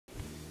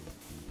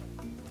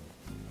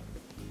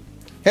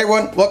Hey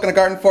everyone, welcome to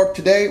GardenFork.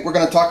 Today we're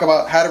going to talk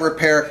about how to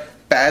repair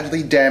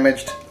badly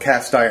damaged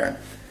cast iron.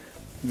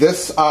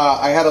 This,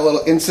 I had a little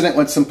incident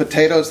with some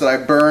potatoes that I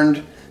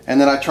burned, and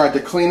then I tried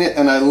to clean it,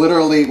 and I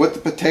literally, with the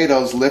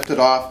potatoes, lifted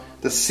off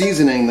the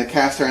seasoning, the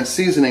cast iron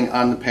seasoning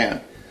on the pan.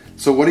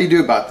 So what do you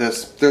do about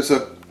this? There's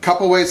a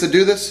couple ways to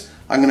do this.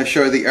 I'm going to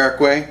show you the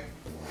Eric way.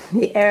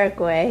 The Eric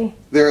way.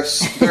 There are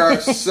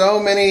so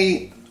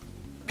many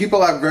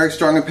people have very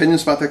strong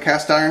opinions about their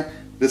cast iron.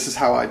 This is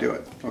how I do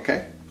it,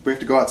 okay? We have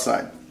to go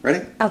outside.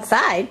 Ready?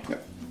 Outside?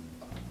 Yep.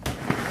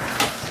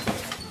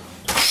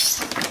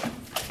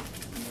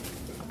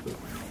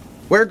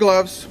 Wear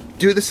gloves.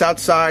 Do this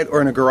outside or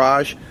in a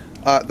garage.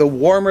 The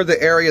warmer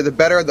the area, the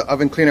better. The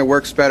oven cleaner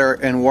works better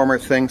and warmer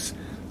things.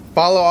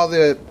 Follow all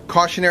the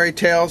cautionary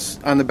tales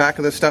on the back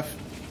of this stuff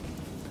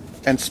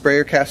and spray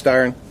your cast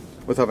iron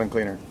with oven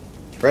cleaner.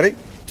 Ready?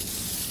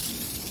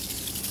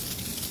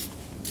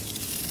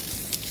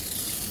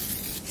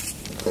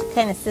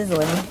 Kind of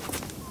sizzling.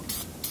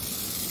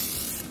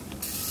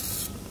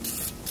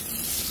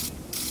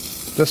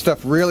 This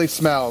stuff really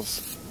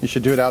smells. You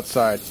should do it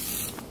outside.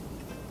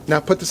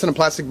 Now put this in a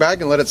plastic bag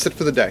and let it sit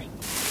for the day.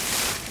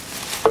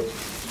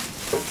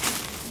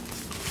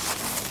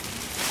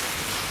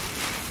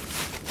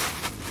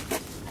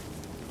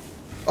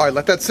 Alright,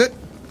 let that sit.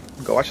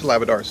 Go watch the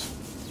Labradors.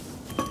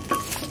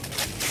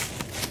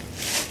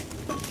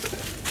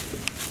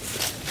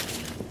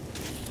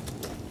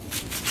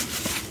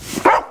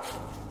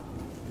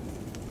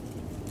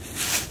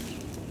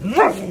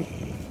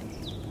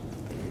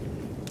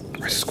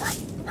 Where's the squirrel?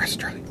 Where's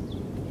Charlie?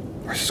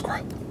 Where's the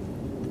squirrel?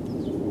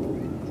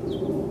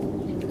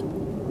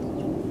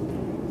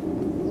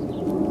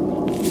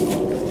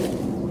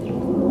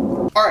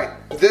 Alright,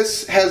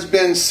 this has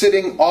been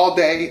sitting all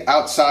day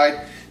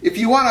outside. If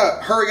you want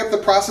to hurry up the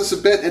process a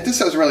bit, and this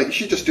doesn't really, you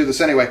should just do this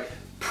anyway,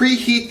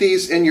 preheat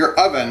these in your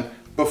oven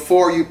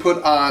before you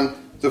put on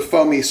the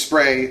foamy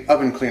spray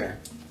oven cleaner.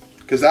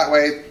 Because that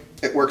way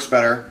it works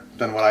better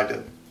than what I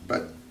did.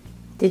 But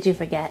did you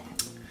forget?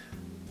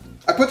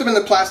 I put them in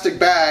the plastic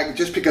bag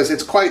just because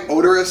it's quite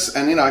odorous,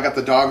 and you know, I got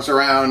the dogs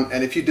around,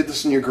 and if you did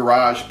this in your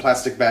garage, a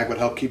plastic bag would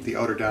help keep the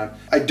odor down.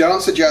 I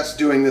don't suggest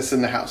doing this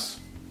in the house.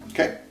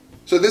 Okay?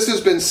 So this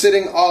has been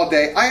sitting all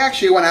day. I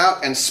actually went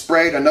out and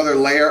sprayed another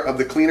layer of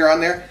the cleaner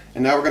on there,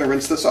 and now we're going to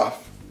rinse this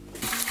off.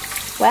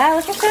 Wow,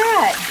 look at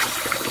that.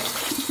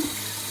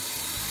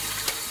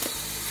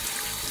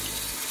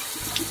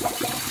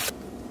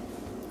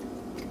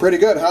 Pretty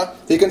good, huh?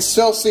 You can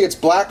still see it's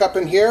black up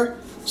in here,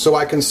 so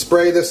I can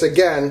spray this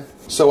again,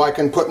 so I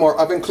can put more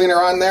oven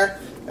cleaner on there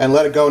and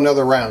let it go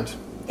another round.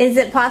 Is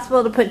it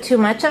possible to put too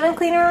much oven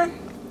cleaner on?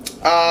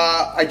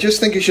 I just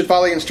think you should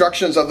follow the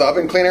instructions of the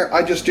oven cleaner.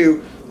 I just do,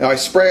 you know, I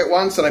spray it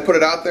once and I put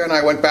it out there and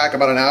I went back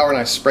about an hour and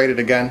I sprayed it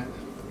again.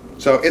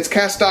 So it's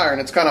cast iron,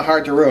 it's kind of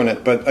hard to ruin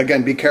it, but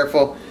again, be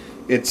careful.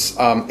 It's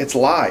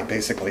lye,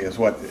 basically, is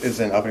what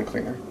is in oven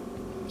cleaner.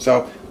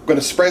 So I'm going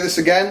to spray this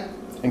again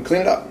and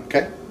clean it up,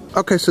 okay?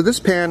 Okay, so this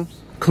pan,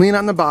 clean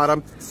on the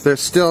bottom. There's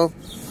still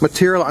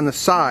material on the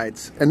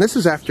sides, and this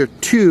is after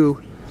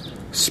 2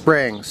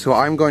 sprayings. So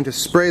I'm going to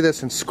spray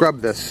this and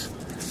scrub this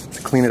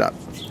to clean it up.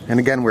 And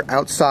again, we're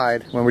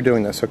outside when we're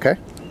doing this, okay?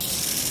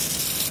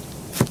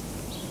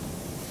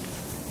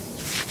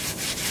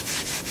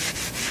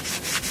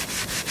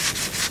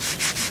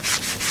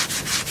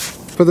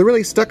 For the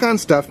really stuck-on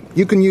stuff,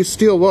 you can use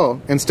steel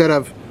wool instead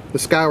of the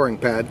scouring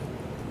pad.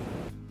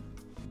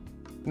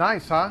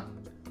 Nice, huh?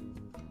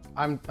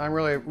 I'm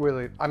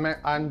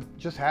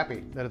just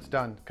happy that it's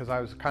done, because I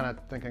was kind of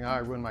thinking, oh, I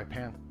ruined my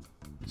pan.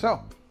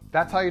 So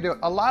that's how you do it.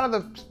 A lot of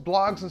the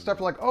blogs and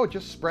stuff are like, oh,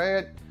 just spray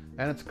it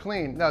and it's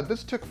clean. No,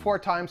 this took 4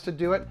 times to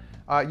do it.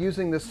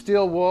 Using the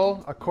steel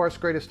wool, a coarse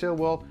grade of steel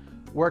wool,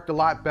 worked a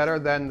lot better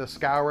than the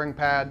scouring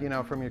pad, you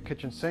know, from your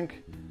kitchen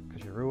sink,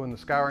 because you ruined the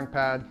scouring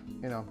pad,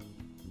 you know.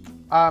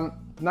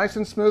 Nice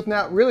and smooth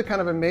now, really kind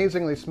of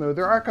amazingly smooth.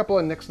 There are a couple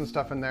of nicks and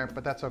stuff in there,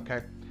 but that's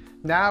okay.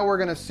 Now we're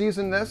going to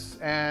season this,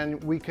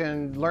 and we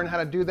can learn how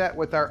to do that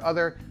with our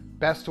other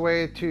best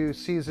way to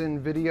season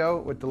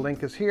video, with the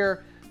link is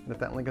here. And if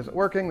that link isn't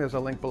working, there's a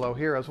link below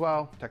here as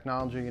well.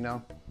 Technology, you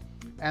know.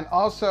 And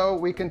also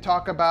we can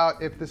talk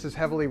about if this is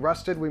heavily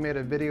rusted. We made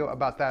a video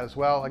about that as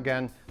well.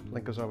 Again,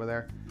 link is over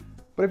there.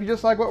 But if you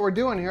just like what we're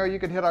doing here, you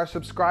can hit our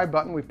subscribe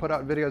button. We put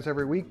out videos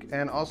every week,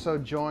 and also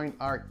join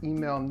our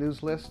email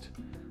news list.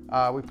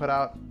 We put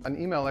out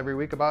an email every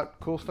week about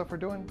cool stuff we're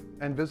doing,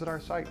 and visit our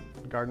site,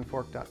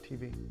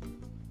 gardenfork.tv.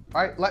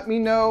 All right, let me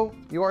know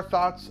your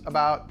thoughts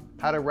about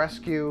how to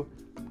rescue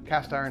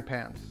cast iron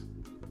pans.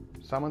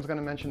 Someone's going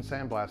to mention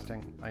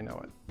sandblasting. I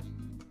know it.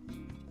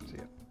 See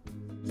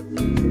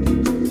ya.